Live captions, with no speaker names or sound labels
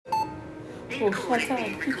Hey,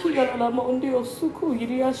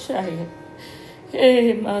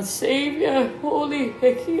 my Savior, holy,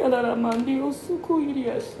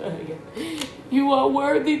 you are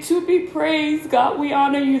worthy to be praised, God. We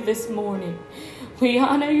honor you this morning. We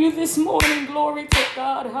honor you this morning. Glory to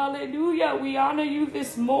God. Hallelujah. We honor you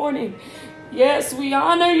this morning. Yes, we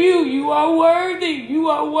honor you. You are worthy. You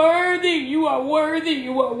are worthy. You are worthy.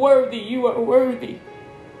 You are worthy. You are worthy.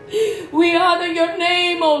 We honor your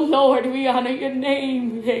name, oh Lord. We honor your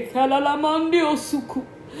name.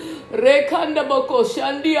 Rekanda boko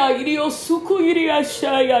shandia irio suku iria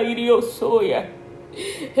shaya irio soya.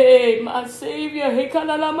 Hey, my Savior, hey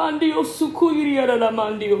kalalamandio suku iria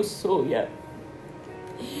lalamandio soya.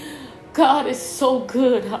 God is so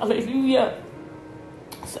good. Hallelujah.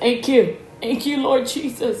 Thank you. Thank you, Lord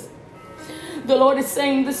Jesus. The Lord is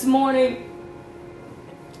saying this morning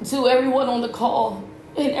to everyone on the call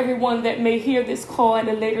and everyone that may hear this call at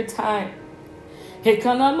a later time. When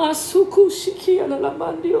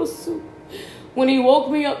he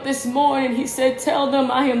woke me up this morning, he said, tell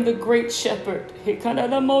them I am the great shepherd. He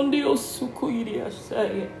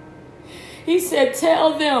said,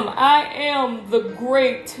 tell them I am the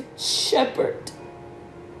great shepherd.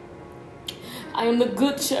 I am the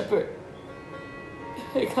good shepherd.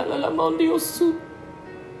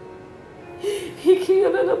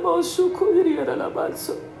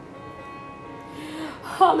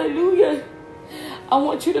 Hallelujah. I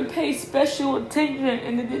want you to pay special attention.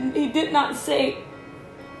 And he did not say,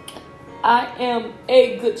 I am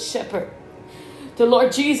a good shepherd. The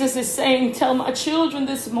Lord Jesus is saying, tell my children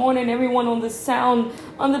this morning, everyone on the sound,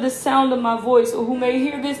 under the sound of my voice, or who may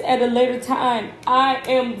hear this at a later time, I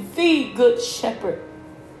am the good shepherd.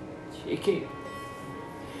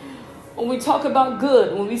 When we talk about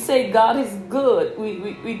good, when we say God is good,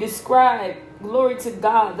 we describe, glory to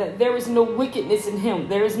God, that there is no wickedness in him.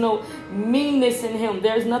 There is no meanness in him.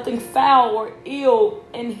 There is nothing foul or ill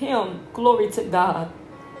in him. Glory to God.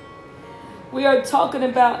 We are talking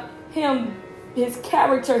about him, his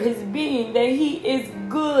character, his being, that he is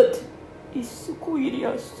good.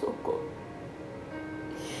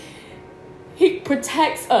 He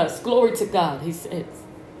protects us. Glory to God, he says.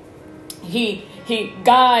 He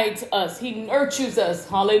guides us. He nurtures us.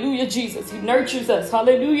 Hallelujah, Jesus. He nurtures us.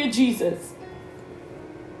 Hallelujah, Jesus.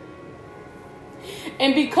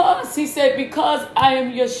 And because, he said, because I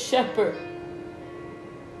am your shepherd.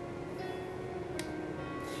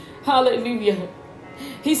 Hallelujah.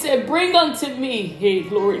 He said, bring unto me, hey,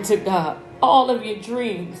 glory to God, all of your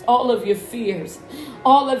dreams, all of your fears,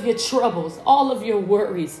 all of your troubles, all of your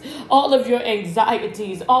worries, all of your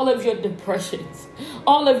anxieties, all of your depressions,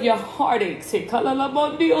 all of your heartaches,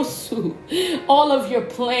 all of your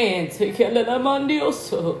plans. He said,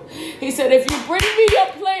 if you bring me your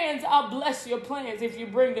plans, I'll bless your plans if you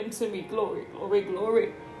bring them to me. Glory, glory,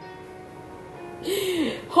 glory.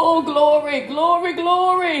 Oh, glory, glory,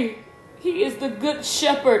 glory. He is the good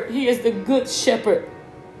shepherd. He is the good shepherd.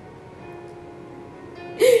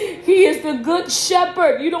 He is the good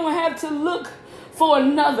shepherd. You don't have to look for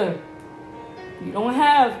another. You don't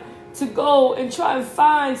have to go and try and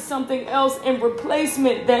find something else in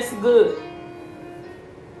replacement that's good.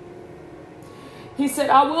 He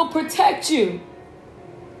said, I will protect you.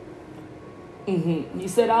 He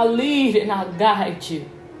said, I'll lead and I'll guide you.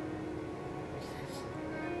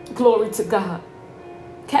 Glory to God.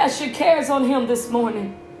 Cast your cares on him this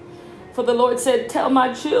morning. For the Lord said, tell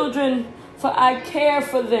my children, for I care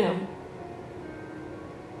for them.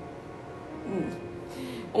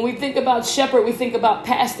 When we think about shepherd, we think about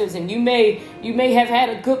pastors, and you may have had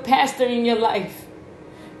a good pastor in your life,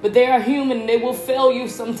 but they are human. They will fail you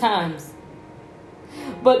sometimes.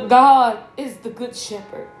 But God is the good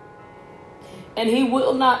shepherd, and he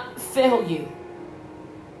will not fail you.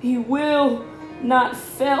 He will not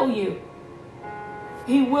fail you.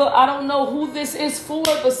 He will. I don't know who this is for,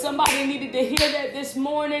 but somebody needed to hear that this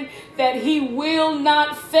morning, that he will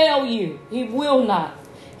not fail you. He will not.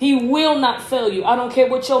 He will not fail you. I don't care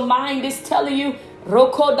what your mind is telling you. I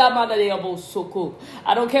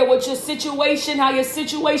don't care what your situation, how your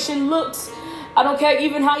situation looks. I don't care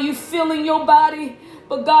even how you feel in your body.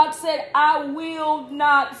 But God said, I will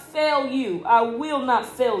not fail you. I will not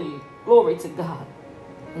fail you. Glory to God.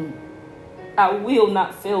 I will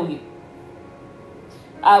not fail you.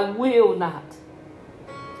 I will not.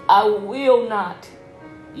 I will not.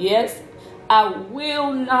 Yes, I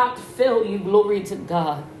will not fail you. Glory to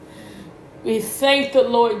God. We thank the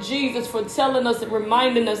Lord Jesus for telling us and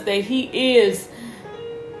reminding us that he is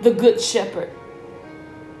the good shepherd.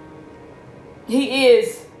 He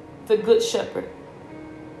is the good shepherd.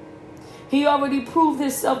 He already proved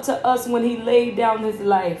himself to us when he laid down his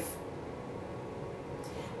life.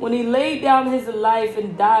 When he laid down his life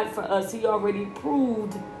and died for us, he already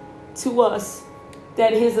proved to us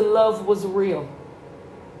that his love was real.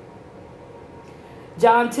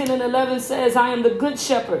 John 10:11 says, I am the good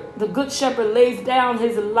shepherd. The good shepherd lays down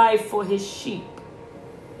his life for his sheep.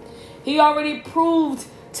 He already proved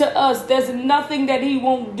to us there's nothing that he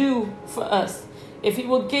won't do for us. If he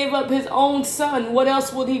will give up his own son, what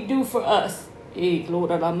else would he do for us? Good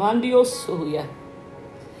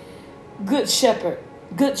shepherd,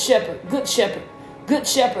 good shepherd, good shepherd, good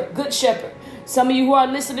shepherd, good shepherd. Some of you who are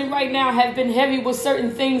listening right now have been heavy with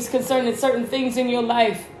certain things concerning certain things in your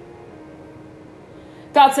life.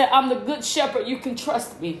 God said, I'm the good shepherd. You can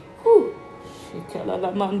trust me. Whew.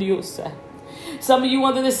 Some of you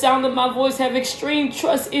under the sound of my voice have extreme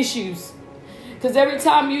trust issues. Because every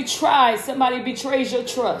time you try, somebody betrays your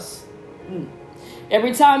trust.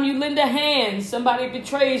 Every time you lend a hand, somebody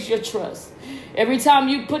betrays your trust. Every time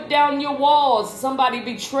you put down your walls, somebody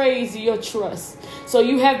betrays your trust. So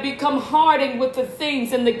you have become hardened with the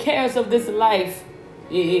things and the cares of this life.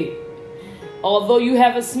 Yeah. Although you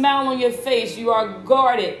have a smile on your face, you are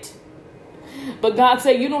guarded. But God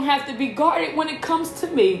said, you don't have to be guarded when it comes to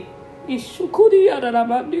me. I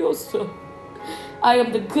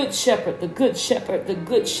am the good shepherd, the good shepherd, the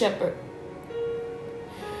good shepherd.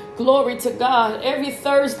 Glory to God. Every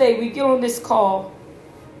Thursday we get on this call,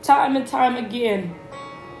 time and time again,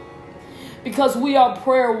 because we are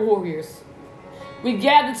prayer warriors. We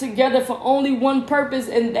gather together for only one purpose,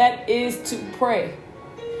 and that is to pray.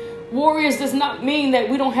 Warriors does not mean that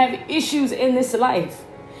we don't have issues in this life.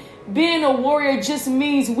 Being a warrior just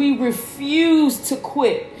means we refuse to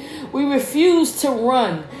quit. We refuse to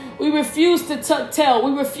run. We refuse to tuck tail.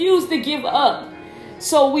 We refuse to give up.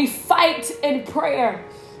 So we fight in prayer.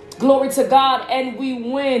 Glory to God. And we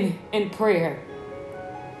win in prayer.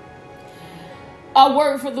 Our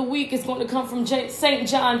word for the week is going to come from St.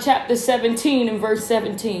 John chapter 17 and verse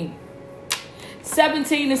 17.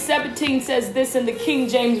 17 and 17 says this in the King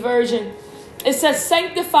James Version. It says,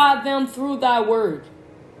 sanctify them through thy word.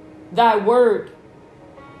 Thy word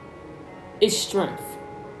is strength.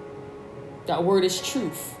 Thy word is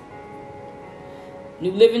truth.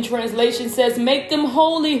 New Living Translation says, make them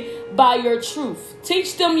holy by your truth.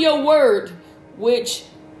 Teach them your word, which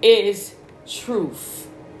is truth.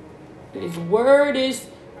 His word is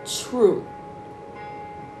true.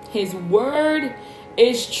 His word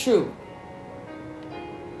is true.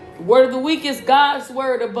 Word of the week is God's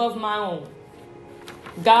word above my own.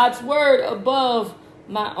 God's word above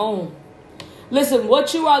my own. Listen,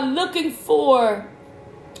 what you are looking for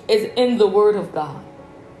is in the word of God.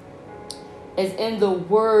 Is in the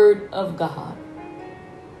word of God.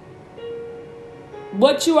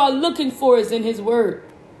 What you are looking for is in his word.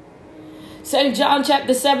 St. John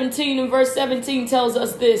chapter 17 and verse 17 tells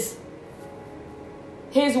us this.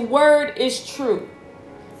 His word is true.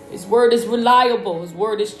 His word is reliable. His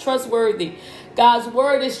word is trustworthy. God's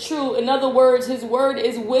word is true. In other words, his word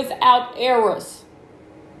is without errors.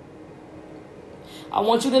 I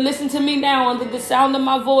want you to listen to me now under the sound of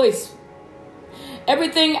my voice.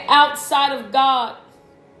 Everything outside of God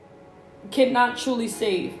cannot truly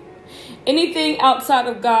save. Anything outside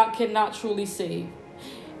of God cannot truly save.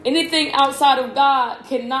 Anything outside of God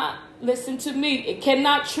cannot, listen to me, it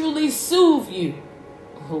cannot truly soothe you.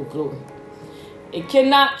 Oh, glory. It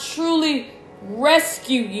cannot truly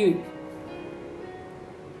rescue you.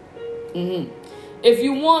 If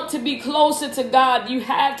you want to be closer to God, you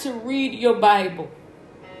have to read your Bible.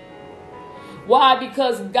 Why?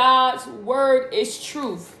 Because God's word is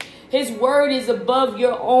truth. His word is above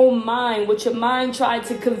your own mind. What your mind tried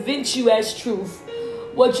to convince you as truth.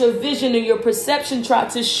 What your vision and your perception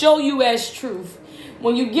tried to show you as truth.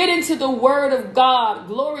 When you get into the word of God,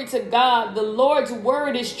 glory to God, the Lord's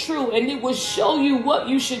word is true, and it will show you what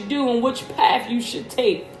you should do and which path you should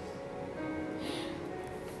take.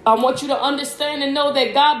 I want you to understand and know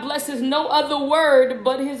that God blesses no other word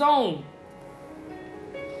but his own.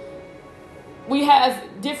 We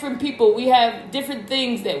have different people. We have different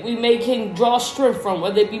things that we can draw strength from,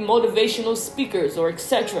 whether it be motivational speakers or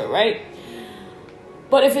etc., right?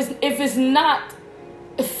 But if it's not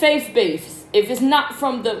faith-based, if it's not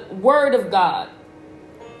from the word of God,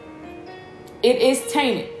 it is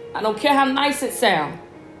tainted. I don't care how nice it sounds.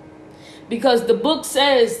 Because the book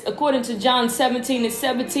says, according to John 17 and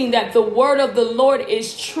 17, that the word of the Lord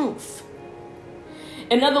is truth.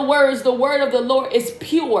 In other words, the word of the Lord is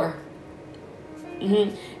pure.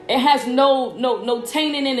 It has no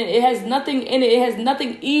tainting in it. It has nothing in it. It has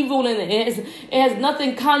nothing evil in it. It has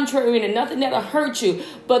nothing contrary in it. Nothing that'll hurt you.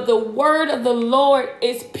 But the word of the Lord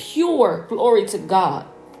is pure. Glory to God.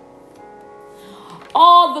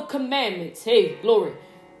 All the commandments. Hey, glory.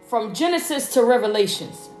 from Genesis to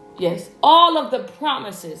Revelations. Yes, all of the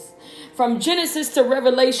promises from Genesis to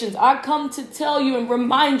Revelations. I come to tell you and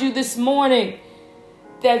remind you this morning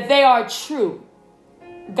that they are true.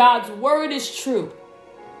 God's word is true.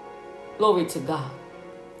 Glory to God.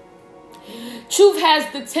 Truth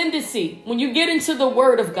has the tendency, when you get into the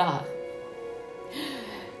word of God,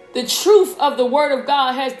 the truth of the word of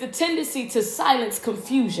God has the tendency to silence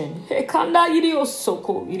confusion.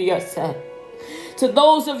 To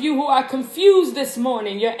those of you who are confused this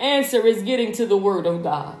morning, your answer is getting to the word of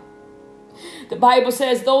God. The Bible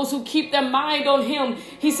says those who keep their mind on him,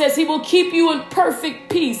 he says he will keep you in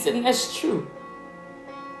perfect peace. And that's true.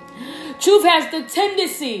 Truth has the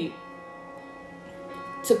tendency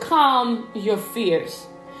to calm your fears.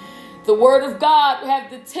 The word of God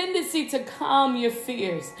has the tendency to calm your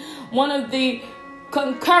fears. One of the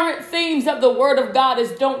concurrent themes of the word of God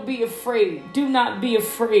is don't be afraid. Do not be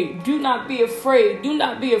afraid. Do not be afraid. Do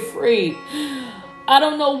not be afraid. I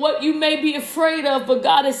don't know what you may be afraid of, but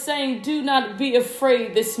God is saying do not be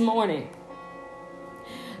afraid this morning.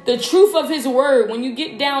 The truth of his word, when you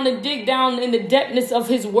get down and dig down in the depthness of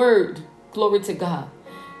his word, glory to God,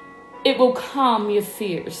 it will calm your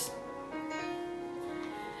fears.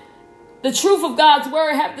 The truth of God's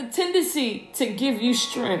word have the tendency to give you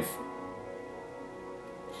strength.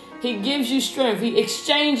 He gives you strength. He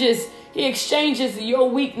exchanges your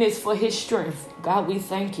weakness for his strength. God, we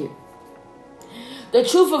thank you. The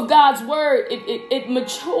truth of God's word, it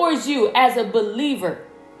matures you as a believer.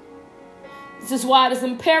 This is why it is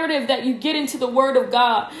imperative that you get into the word of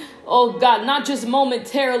God. Oh God, not just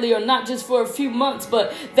momentarily or not just for a few months,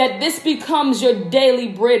 but that this becomes your daily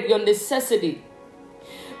bread, your necessity.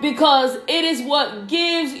 Because it is what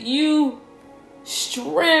gives you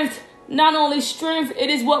strength. Not only strength, it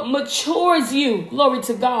is what matures you. Glory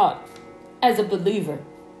to God. As a believer.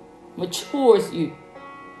 Matures you.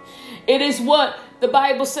 It is what the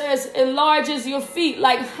Bible says enlarges your feet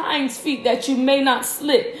like hinds feet that you may not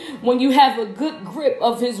slip when you have a good grip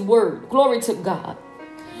of his word. Glory to God.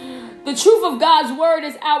 The truth of God's word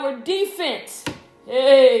is our defense.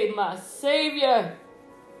 Hey, my Savior.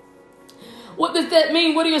 What does that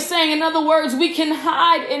mean? What are you saying? In other words, we can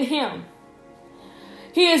hide in him.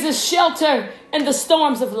 He is a shelter in the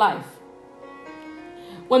storms of life.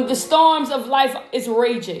 When the storms of life is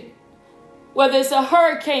raging, whether it's a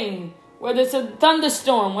hurricane, whether it's a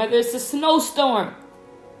thunderstorm, whether it's a snowstorm,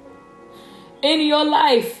 in your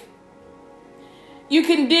life, you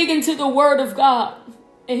can dig into the word of God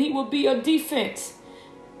and he will be your defense.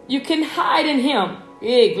 You can hide in him.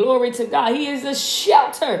 Hey, glory to God. He is a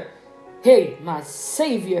shelter. Hey, my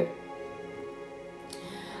Savior.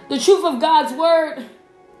 The truth of God's word,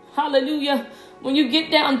 hallelujah, when you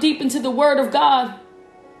get down deep into the word of God,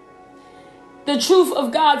 the truth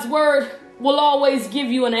of God's word will always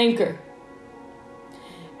give you an anchor.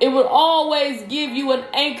 It will always give you an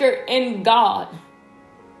anchor in God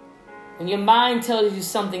when your mind tells you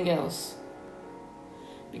something else.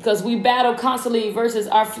 Because we battle constantly versus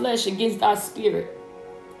our flesh against our spirit.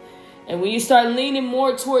 And when you start leaning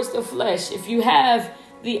more towards the flesh, if you have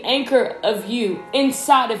the anchor of you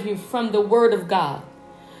inside of you from the word of God,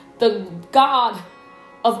 the God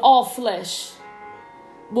of all flesh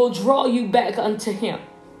will draw you back unto him.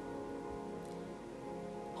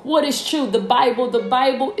 What is true? The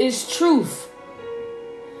Bible is truth.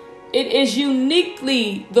 It is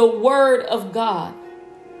uniquely the word of God.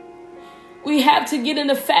 We have to get in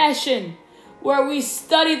a fashion where we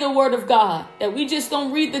study the word of God, that we just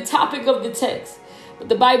don't read the topic of the text. But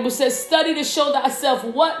the Bible says, study to show thyself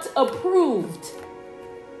what approved.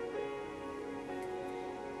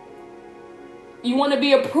 You want to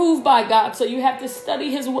be approved by God, so you have to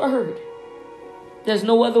study his word. There's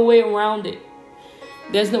no other way around it.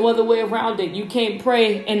 There's no other way around it. You can't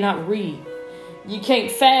pray and not read. You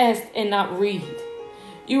can't fast and not read.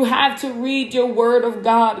 You have to read your word of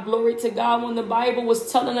God. Glory to God. When the Bible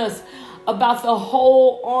was telling us about the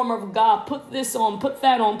whole armor of God, put this on, put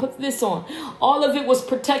that on, put this on. All of it was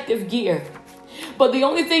protective gear. But the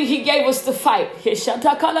only thing he gave us to fight, the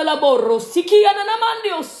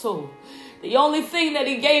only thing that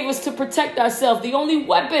he gave us to protect ourselves, the only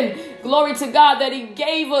weapon, glory to God, that he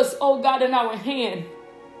gave us, oh God, in our hand.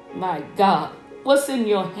 My God, what's in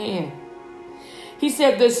your hand? He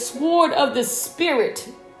said the sword of the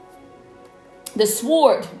Spirit. The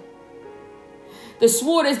sword. The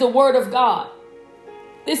sword is the word of God.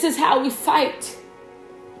 This is how we fight.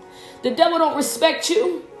 The devil don't respect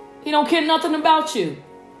you. He don't care nothing about you.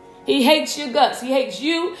 He hates your guts. He hates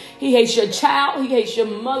you. He hates your child. He hates your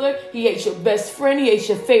mother. He hates your best friend. He hates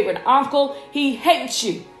your favorite uncle. He hates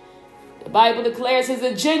you. The Bible declares his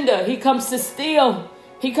agenda. He comes to steal,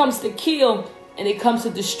 He comes to kill and he comes to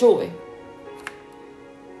destroy.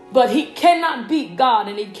 But he cannot beat God,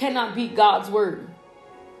 and he cannot beat God's word.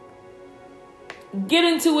 Get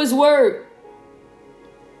into his word.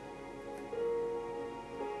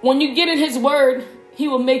 When you get in his word, he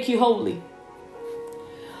will make you holy.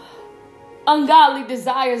 Ungodly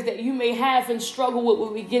desires that you may have and struggle with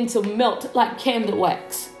will begin to melt like candle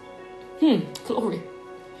wax. Glory.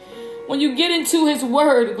 When you get into his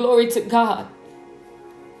word, glory to God,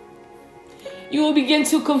 you will begin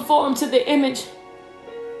to conform to the image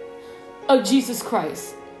of Jesus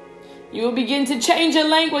Christ. You will begin to change your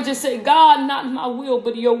language and say, God, not my will,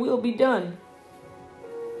 but your will be done.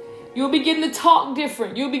 You'll begin to talk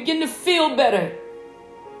different. You'll begin to feel better.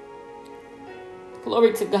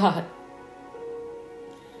 Glory to God.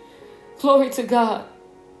 Glory to God.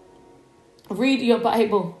 Read your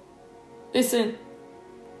Bible. Listen,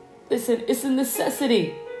 it's a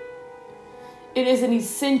necessity. It is an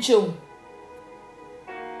essential.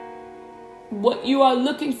 What you are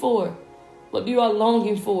looking for, what you are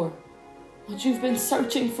longing for, what you've been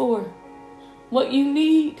searching for, what you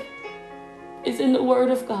need is in the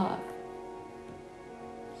Word of God.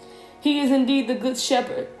 He is indeed the good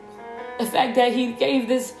shepherd. The fact that he gave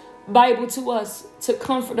this Bible to us to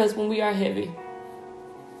comfort us when we are heavy.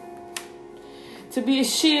 To be a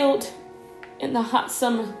shield in the hot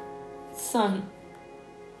summer sun.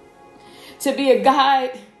 To be a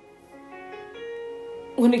guide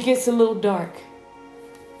when it gets a little dark.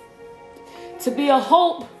 To be a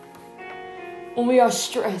hope when we are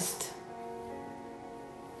stressed.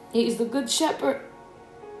 He's the good shepherd.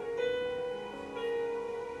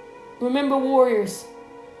 Remember, warriors,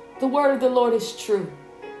 the word of the Lord is true.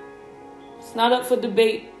 It's not up for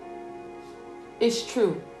debate. It's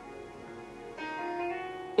true.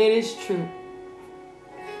 It is true.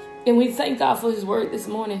 And we thank God for his word this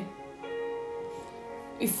morning.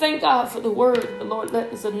 We thank God for the word the Lord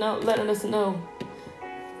letting us know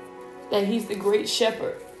that he's the great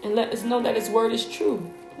shepherd, and let us know that his word is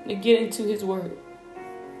true. To get into his word.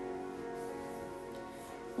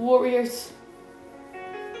 Warriors,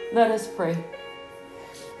 let us pray.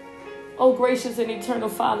 Oh, gracious and eternal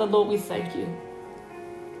Father, Lord, we thank you.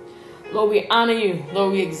 Lord, we honor you.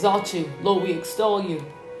 Lord, we exalt you. Lord, we extol you.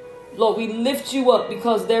 Lord, we lift you up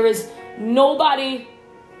because there is nobody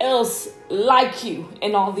else like you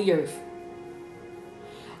in all the earth.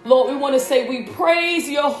 Lord, we want to say we praise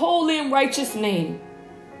your holy and righteous name.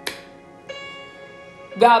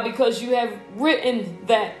 God, because you have written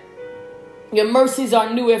that your mercies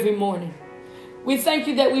are new every morning. We thank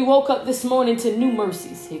you that we woke up this morning to new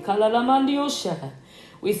mercies.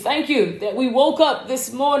 We thank you that we woke up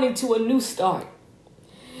this morning to a new start.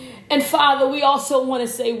 And Father, we also want to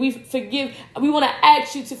say we want to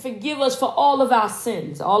ask you to forgive us for all of our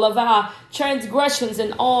sins, all of our transgressions,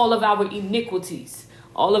 and all of our iniquities,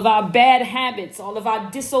 all of our bad habits, all of our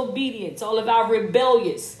disobedience, all of our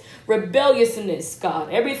rebelliousness, God.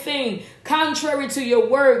 Everything contrary to your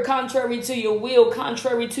word, contrary to your will,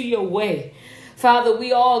 contrary to your way. Father,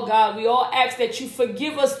 we all ask that you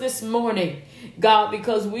forgive us this morning, God,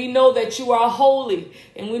 because we know that you are holy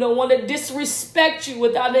and we don't want to disrespect you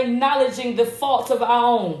without acknowledging the faults of our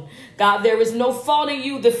own. God, there is no fault in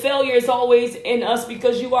you. The failure is always in us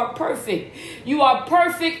because you are perfect. You are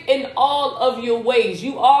perfect in all of your ways.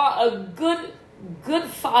 You are a good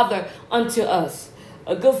Father unto us.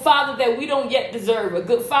 A good Father that we don't yet deserve. A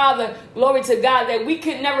good Father, glory to God, that we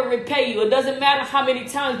can never repay you. It doesn't matter how many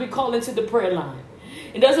times we call into the prayer line.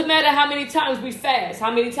 It doesn't matter how many times we fast, how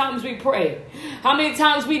many times we pray, how many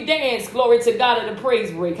times we dance, glory to God, at a praise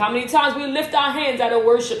break, how many times we lift our hands at a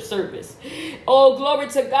worship service. Oh, glory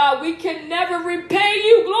to God, we can never repay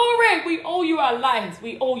you. Glory, we owe you our lives.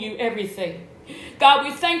 We owe you everything. God,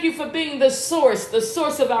 we thank you for being the source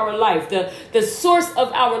of our life, the source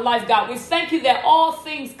of our life, God. We thank you that all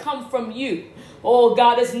things come from you. Oh,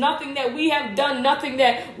 God, it's nothing that we have done, nothing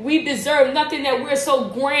that we deserve, nothing that we're so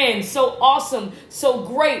grand, so awesome, so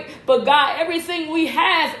great. But, God, everything we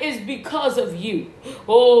have is because of you.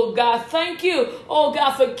 Oh, God, thank you, oh,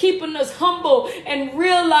 God, for keeping us humble and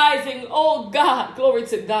realizing, oh, God, glory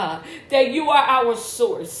to God, that you are our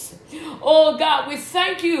source. Oh, God, we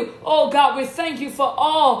thank you. Oh, God, we thank you for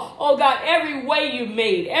all, oh, God, every way you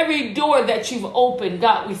made, every door that you've opened.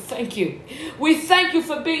 God, we thank you. We thank you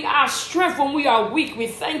for being our strength when we are weak. We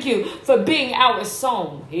thank you for being our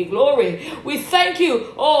song. Hey, glory. We thank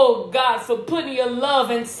you, oh, God, for putting your love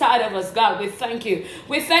inside of us. God, we thank you.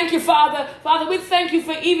 We thank you, Father. Father, we thank you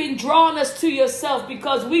for even drawing us to yourself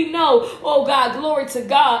because we know, oh, God, glory to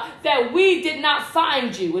God, that we did not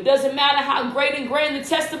find you. It doesn't matter how great and grand the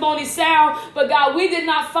testimony mentally sound, but God, we did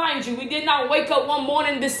not find you. We did not wake up one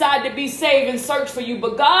morning and decide to be saved and search for you.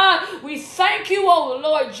 But God, we thank you, oh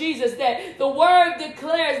Lord Jesus, that the word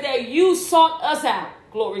declares that you sought us out.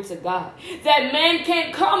 Glory to God. That man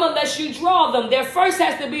can't come unless you draw them. There first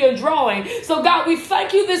has to be a drawing. So God, we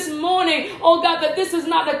thank you this morning, oh God, that this is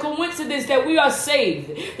not a coincidence that we are saved.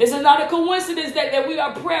 This is not a coincidence that we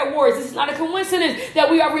are prayer warriors. This is not a coincidence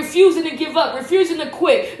that we are refusing to give up, refusing to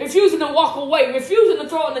quit, refusing to walk away, refusing to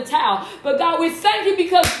throw in the towel. But God, we thank you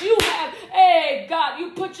because you have, hey God,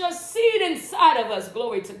 you put your seed inside of us.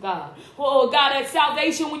 Glory to God. Oh God, at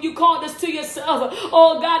salvation, when you called us to yourself,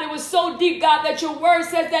 oh God, it was so deep, God, that your word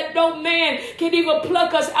says that no man can even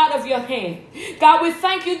pluck us out of your hand. God, we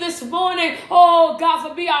thank you this morning, oh God,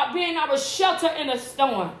 for being our shelter in a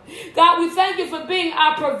storm. God, we thank you for being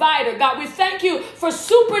our provider. God, we thank you for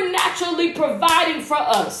supernaturally providing for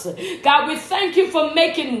us. God, we thank you for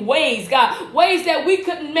making ways, God, ways that we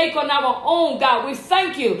couldn't make on our own. God, we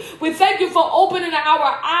thank you. We thank you for opening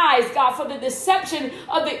our eyes, God, for the deception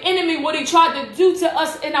of the enemy, what he tried to do to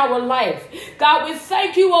us in our life. God, we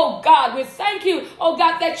thank you, oh God. We thank you, oh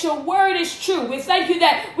God, that your word is true. We thank you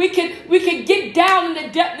that we can get down in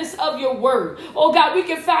the depthness of your word. Oh God, we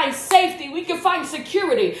can find safety. We can find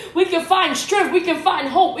security. We can find strength. We can find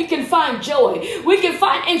hope. We can find joy. We can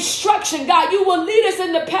find instruction. God, you will lead us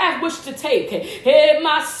in the path which to take. Hey,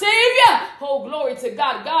 my Savior. Oh, glory to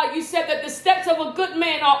God. God, you said that the steps of a good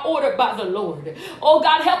man are ordered by the Lord. Oh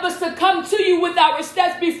God, help us to come to you with our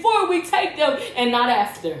steps before we take them and not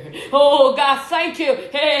after. Oh God, thank you.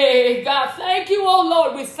 Hey, God, thank you, oh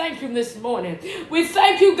Lord. We thank you this morning. We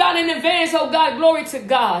thank you, God, in advance, oh God, glory to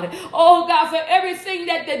God. Oh God, for everything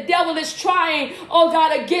that the devil is trying, oh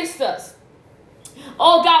God, against us.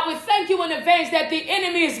 Oh God, we thank you in advance that the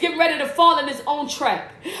enemy is getting ready to fall in his own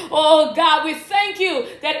trap. Oh God, we thank you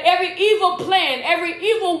that every evil plan, every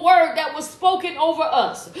evil word that was spoken over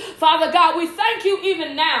us, Father God, we thank you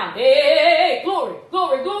even now. Hey, glory,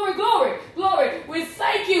 glory, glory, glory, glory. We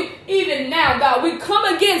thank you even now, God. We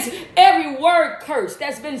come against every word curse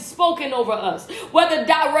that's been spoken over us, whether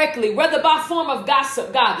directly, whether by form of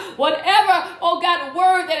gossip, God, whatever, oh God,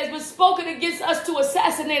 word that has been spoken against us to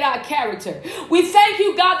assassinate our character. We thank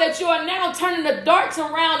you, God, that you are now turning the darts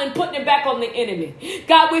around and putting it back on the enemy.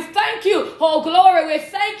 God, we thank you. Oh, glory. We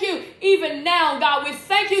thank you even now, God. We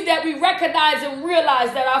thank you that we recognize and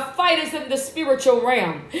realize that our fight is in the spiritual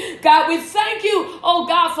realm. God, we thank you, oh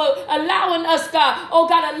God, for allowing us, God, oh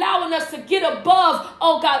God, allowing us to get above,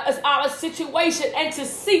 oh God, our situation and to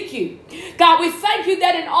seek you. God, we thank you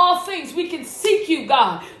that in all things we can seek you,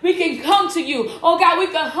 God. We can come to you. Oh God, we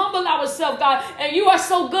can humble ourselves, God. And you are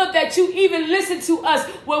so good that you even listen to us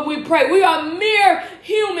when we pray. We are mere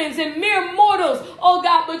humans and mere mortals, oh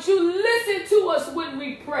God, but you listen to us when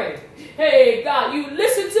we pray. Hey, God, you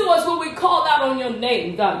listen to us when we call out on your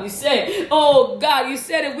name, God. You said, oh God, you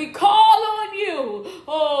said if we call on you,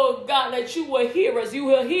 oh God, that you will hear us. You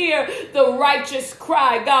will hear the righteous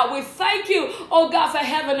cry. God, we thank you, oh God, for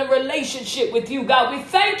having a relationship with you, God. We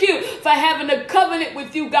thank you for having a covenant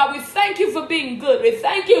with you, God. We thank you for being good. We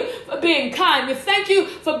thank you for being kind. We thank you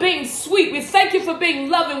for being sweet. We thank you for being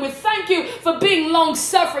loving. We thank you for being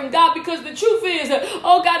long-suffering, God, because the truth is,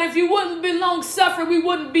 oh God, if you wouldn't be long-suffering, we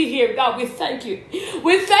wouldn't be here, God. We thank you.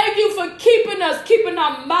 We thank you for keeping us, keeping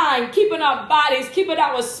our mind, keeping our bodies, keeping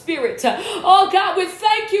our spirit. Oh God, we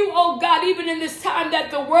thank you, oh God, even in this time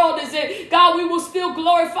that the world is in, God, we will still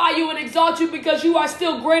glorify you and exalt you because you are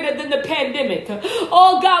still greater than the pandemic.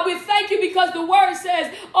 Oh God, we thank you because the word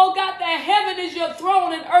says, oh God, that heaven is your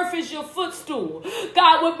throne and earth is your footstool.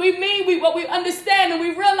 God, what we mean, what we understand and we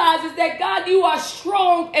realize is that, God, you are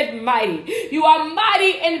strong and mighty. You are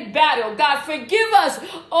mighty in battle. God, forgive us,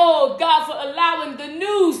 oh God, for allowing the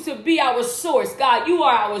news to be our source. God, you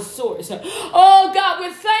are our source. Oh God,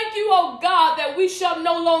 we thank you, oh God, that we shall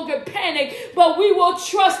no longer panic, but we will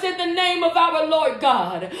trust in the name of our Lord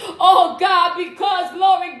God. Oh God, because,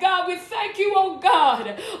 glory God, we thank you, oh God,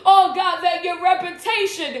 that your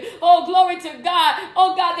reputation, oh glory to God,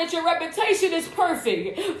 oh God, that your reputation is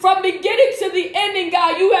perfect. From beginning to the ending,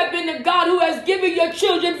 God, you have been the God who has given your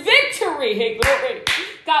children victory. Hey, glory.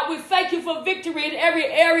 God, we thank you for victory in every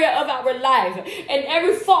area of our life and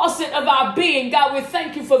every facet of our being. God, we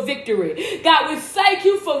thank you for victory. God, we thank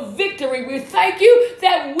you for victory. We thank you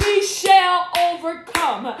that we shall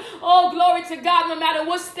overcome. Oh, glory to God. No matter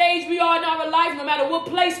what stage we are in our life, no matter what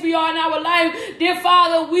place we are in our life, dear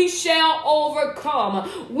Father, we shall overcome.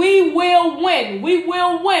 We will win. We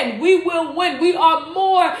will win. We will win. We are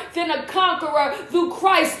more than a conqueror through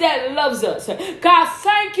Christ that loves us. God,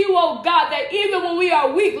 thank you, oh God, that even when we are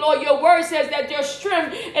are weak, Lord, your word says that their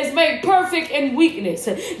strength is made perfect in weakness.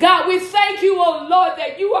 God, we thank you, oh Lord,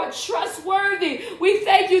 that you are trustworthy. We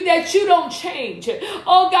thank you that you don't change.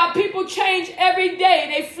 Oh God, people change every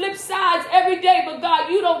day. They flip sides every day, but God,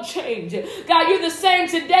 you don't change. God, you're the same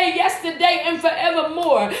today, yesterday, and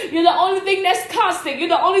forevermore. You're the only thing that's constant. You're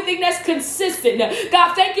the only thing that's consistent.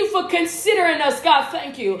 God, thank you for considering us. God,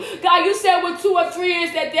 thank you. God, you said with 2 or 3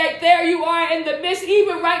 years that there you are in the midst.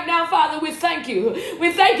 Even right now, Father, we thank you.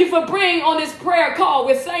 We thank you for bringing on this prayer call.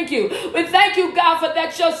 We thank you. We thank you, God, for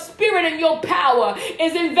that your spirit and your power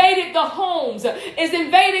is invaded the homes, is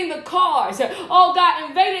invading the cars. Oh God,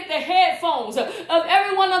 invaded the headphones of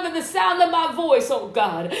everyone under the sound of my voice, oh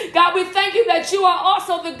God. God, we thank you that you are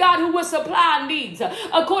also the God who will supply needs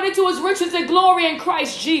according to his riches and glory in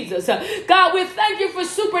Christ Jesus. God, we thank you for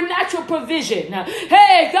supernatural provision.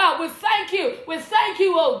 Hey, God, we thank you. We thank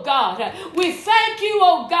you, oh God. We thank you,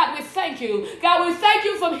 oh God. We thank you. God, we thank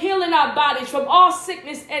you for healing our bodies from all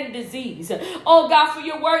sickness and disease. Oh God, for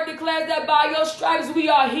your word declares that by your stripes we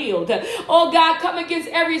are healed. Oh God, come against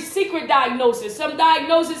every secret diagnosis. Some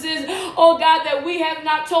diagnosis is, oh God, that we have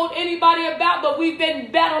not told anybody about, but we've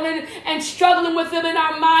been battling and struggling with them in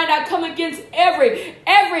our mind. I come against every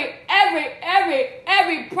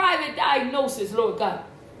private diagnosis, Lord God.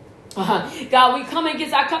 God, I come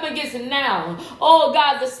against now. Oh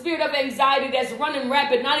God, the spirit of anxiety that's running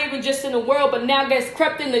rapid, not even just in the world, but now that's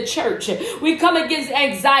crept in the church. We come against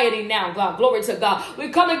anxiety now, God. Glory to God. We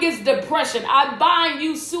come against depression. I bind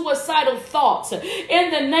you suicidal thoughts in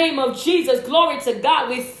the name of Jesus. Glory to God.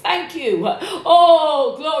 We thank you.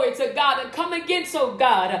 Oh, glory to God. And come against, oh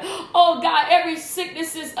God, every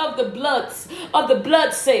sicknesses of the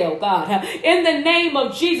blood cell, God. In the name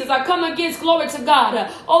of Jesus, I come against, glory to God.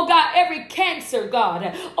 Oh God, every cancer,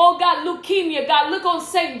 God. Oh God, leukemia, God. Look on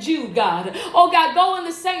St. Jude, God. Oh God, go in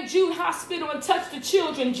the St. Jude Hospital and touch the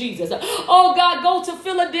children, Jesus. Oh God, go to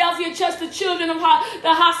Philadelphia, touch the children of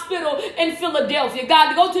the hospital in Philadelphia.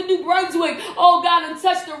 God, go to New Brunswick, oh God, and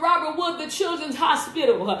touch the Robert Wood, the Children's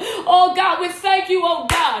Hospital. Oh God, we thank you, oh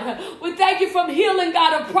God. We thank you from healing,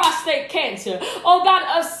 God, of prostate cancer. Oh God,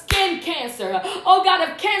 of skin cancer. Oh God,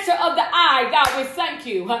 of cancer of the eye, God, we thank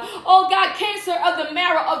you. Oh God, cancer of the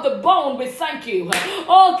marrow of the bone, we thank you.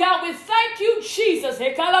 Oh God, we thank you, Jesus.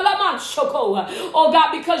 Oh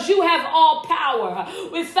God, because you have all power.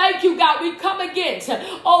 We thank you, God. We come against,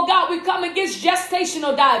 oh God, we come against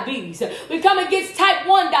gestational diabetes. We come against type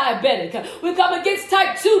 1 diabetic. We come against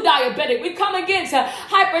type 2 diabetic. We come against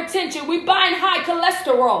hypertension. We bind high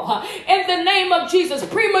cholesterol. In the name of Jesus,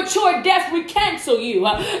 premature death, we cancel you.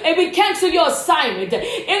 And we cancel your assignment.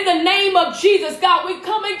 In the name of Jesus, God, we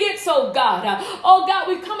come against, oh God,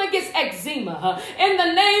 we come against eczema. In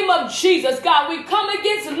the name of Jesus, God, we come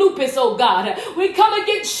against lupus, oh God. We come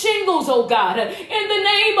against shingles, oh God. In the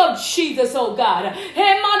name of Jesus, oh God.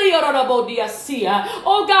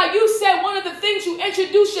 Oh God, you said one of the things you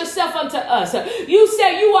introduced yourself unto us. You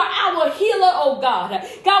said you are our healer, oh God.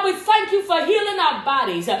 God, we thank you for healing our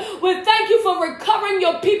bodies. We thank you for recovering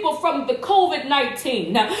your people from the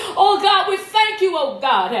COVID-19. Oh God, we thank you, oh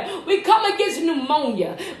God. We come against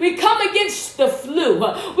pneumonia. We come against the flu.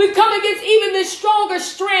 We come against even this stronger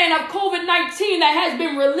strand of COVID-19 that has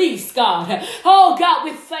been released, God. Oh God,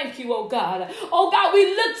 we thank you, oh God. Oh God,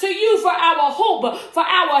 we look to you for our hope, for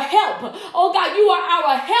our help. Oh God, you are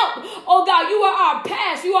our help. Oh God, you are our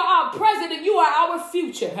past. You are our present, and you are our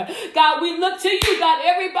future. God, we look to you, God.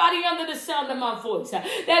 Everybody under the sound of my voice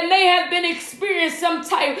that may have been experiencing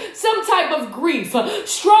some type of grief,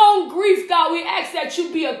 strong grief, God, we ask that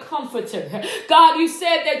you be a comforter. God, you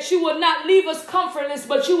said that you will not leave us comfortless,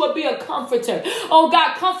 but you will be a comforter. Oh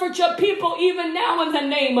God, comfort your people even now in the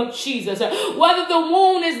name of Jesus. Whether the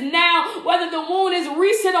wound is now, whether the wound is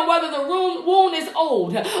recent, or whether the wound is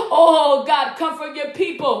old. Oh God, comfort your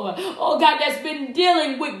people. Oh God, that's been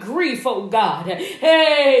dealing with grief, oh God.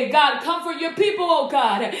 Hey God, comfort your people, oh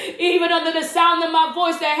God. Even under the sound of my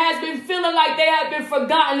voice that has been feeling like they have been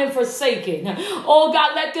forgotten and forsaken. Oh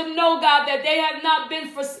God, let them know, God, that they have not been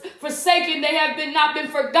forsaken. They have not been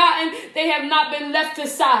forgotten. They have not been left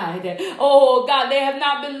aside. Oh God, they have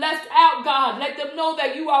not been left out, God. Let them know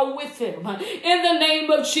that you are with them. In the name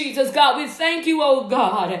of Jesus, God, we thank you, oh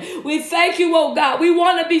God. We thank you, oh God. We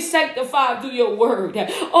want to be sanctified through your word.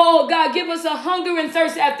 Oh God, give us a hunger and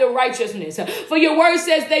thirst after righteousness. For your word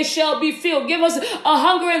says they shall be filled. Give us a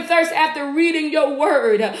hunger and thirst after reading your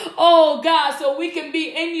word. Oh God, so we can be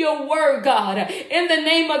in your word, God, in the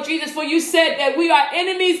name of Jesus. For you said that we are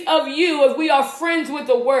enemies of you if we are friends with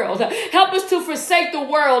the world. Help us to forsake the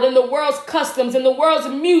world and the world's customs and the world's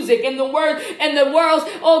music and the world's,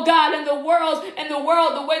 oh God, and the world,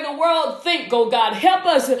 the way the world think, oh God. Help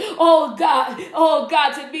us, oh God,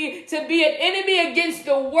 to be an enemy against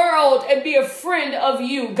the world and be a friend of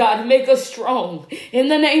you, God. Make us strong. In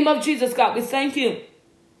the name of Jesus, God, we thank you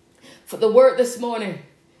for the word this morning,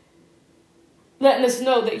 letting us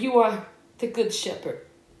know that you are the good shepherd.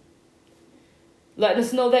 Letting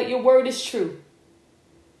us know that your word is true,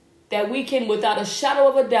 that we can, without a shadow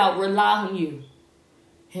of a doubt, rely on you.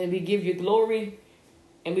 And we give you glory,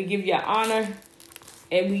 and we give you honor,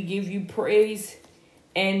 and we give you praise.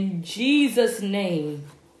 In Jesus' name,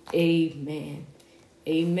 amen.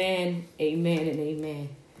 Amen, amen, and amen.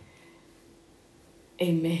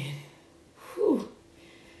 Amen. Whew.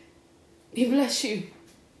 We bless you.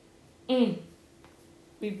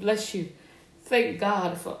 We bless you. Thank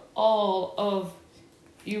God for all of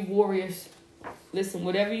you warriors. Listen,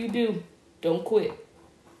 whatever you do, don't quit.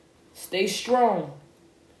 Stay strong.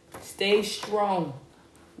 Stay strong.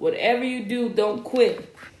 Whatever you do, don't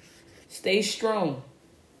quit. Stay strong.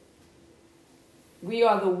 We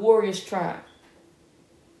are the warriors tribe.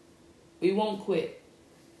 We won't quit.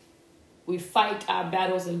 We fight our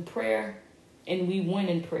battles in prayer, and we win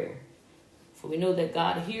in prayer. For we know that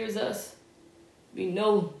God hears us. We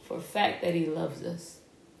know for a fact that he loves us.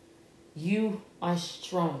 You are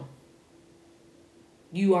strong.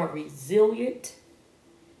 You are resilient,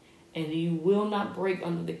 and you will not break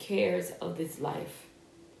under the cares of this life.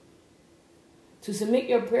 To submit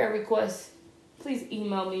your prayer requests, please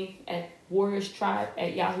email me at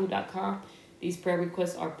warriorstribe@yahoo.com. These prayer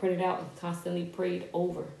requests are printed out and constantly prayed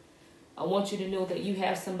over. I want you to know that you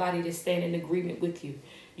have somebody to stand in agreement with you.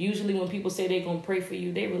 Usually when people say they're going to pray for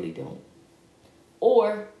you, they really don't.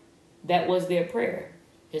 Or that was their prayer,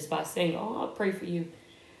 just by saying, oh, I'll pray for you.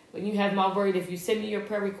 When you have my word, if you send me your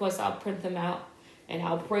prayer requests, I'll print them out and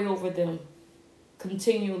I'll pray over them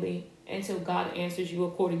continually until God answers you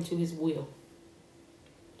according to his will.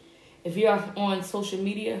 If you are on social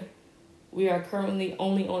media, we are currently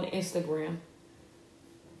only on Instagram.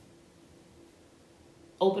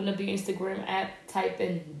 Open up the Instagram app, type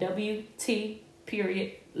in WT,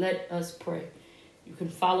 let us pray. You can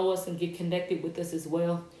follow us and get connected with us as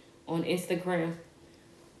well on Instagram.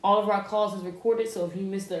 All of our calls is recorded, so if you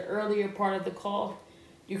missed the earlier part of the call,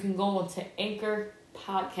 you can go on to Anchor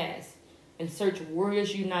Podcast and search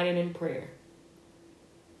Warriors United in Prayer.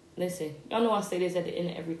 Listen, y'all know I say this at the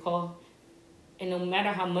end of every call, and no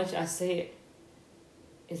matter how much I say it,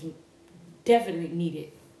 it's definitely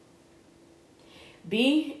needed.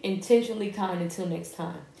 Be intentionally kind until next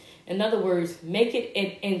time. In other words, make it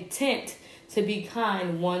an intent to be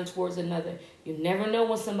kind one towards another. You never know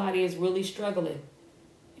when somebody is really struggling,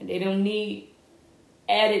 and they don't need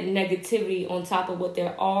added negativity on top of what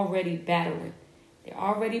they're already battling. They're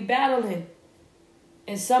already battling.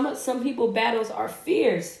 And some people battles are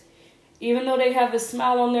fears. Even though they have a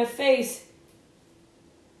smile on their face,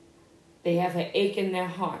 they have an ache in their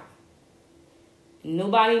heart.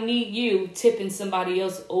 Nobody need you tipping somebody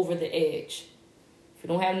else over the edge. If you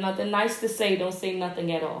don't have nothing nice to say, don't say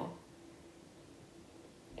nothing at all.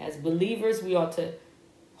 As believers, we ought to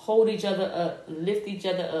hold each other up, lift each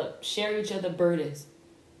other up, share each other's burdens.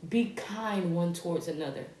 Be kind one towards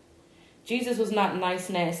another. Jesus was not nice,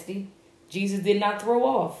 nasty. Jesus did not throw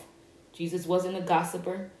off. Jesus wasn't a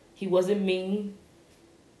gossiper. He wasn't mean.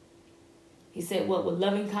 He said, what? With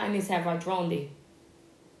loving kindness have I drawn thee.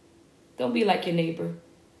 Don't be like your neighbor.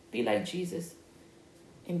 Be like Jesus.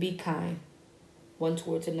 And be kind one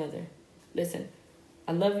towards another. Listen,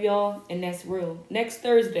 I love y'all, and that's real. Next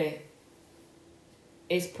Thursday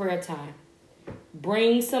is prayer time.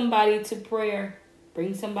 Bring somebody to prayer.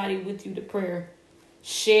 Bring somebody with you to prayer.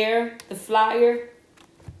 Share the flyer.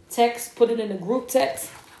 Text, put it in a group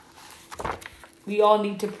text. We all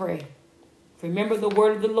need to pray. Remember the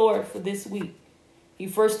word of the Lord for this week. He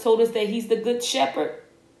first told us that he's the good shepherd.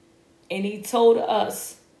 And he told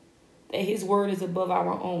us that his word is above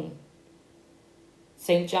our own.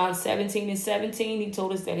 St. John 17:17, he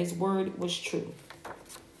told us that his word was true.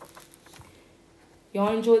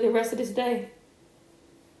 Y'all enjoy the rest of this day.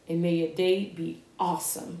 And may your day be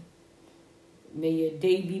awesome. May your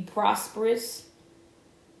day be prosperous.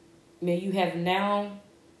 May you have now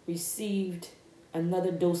received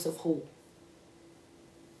another dose of hope.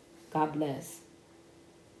 God bless.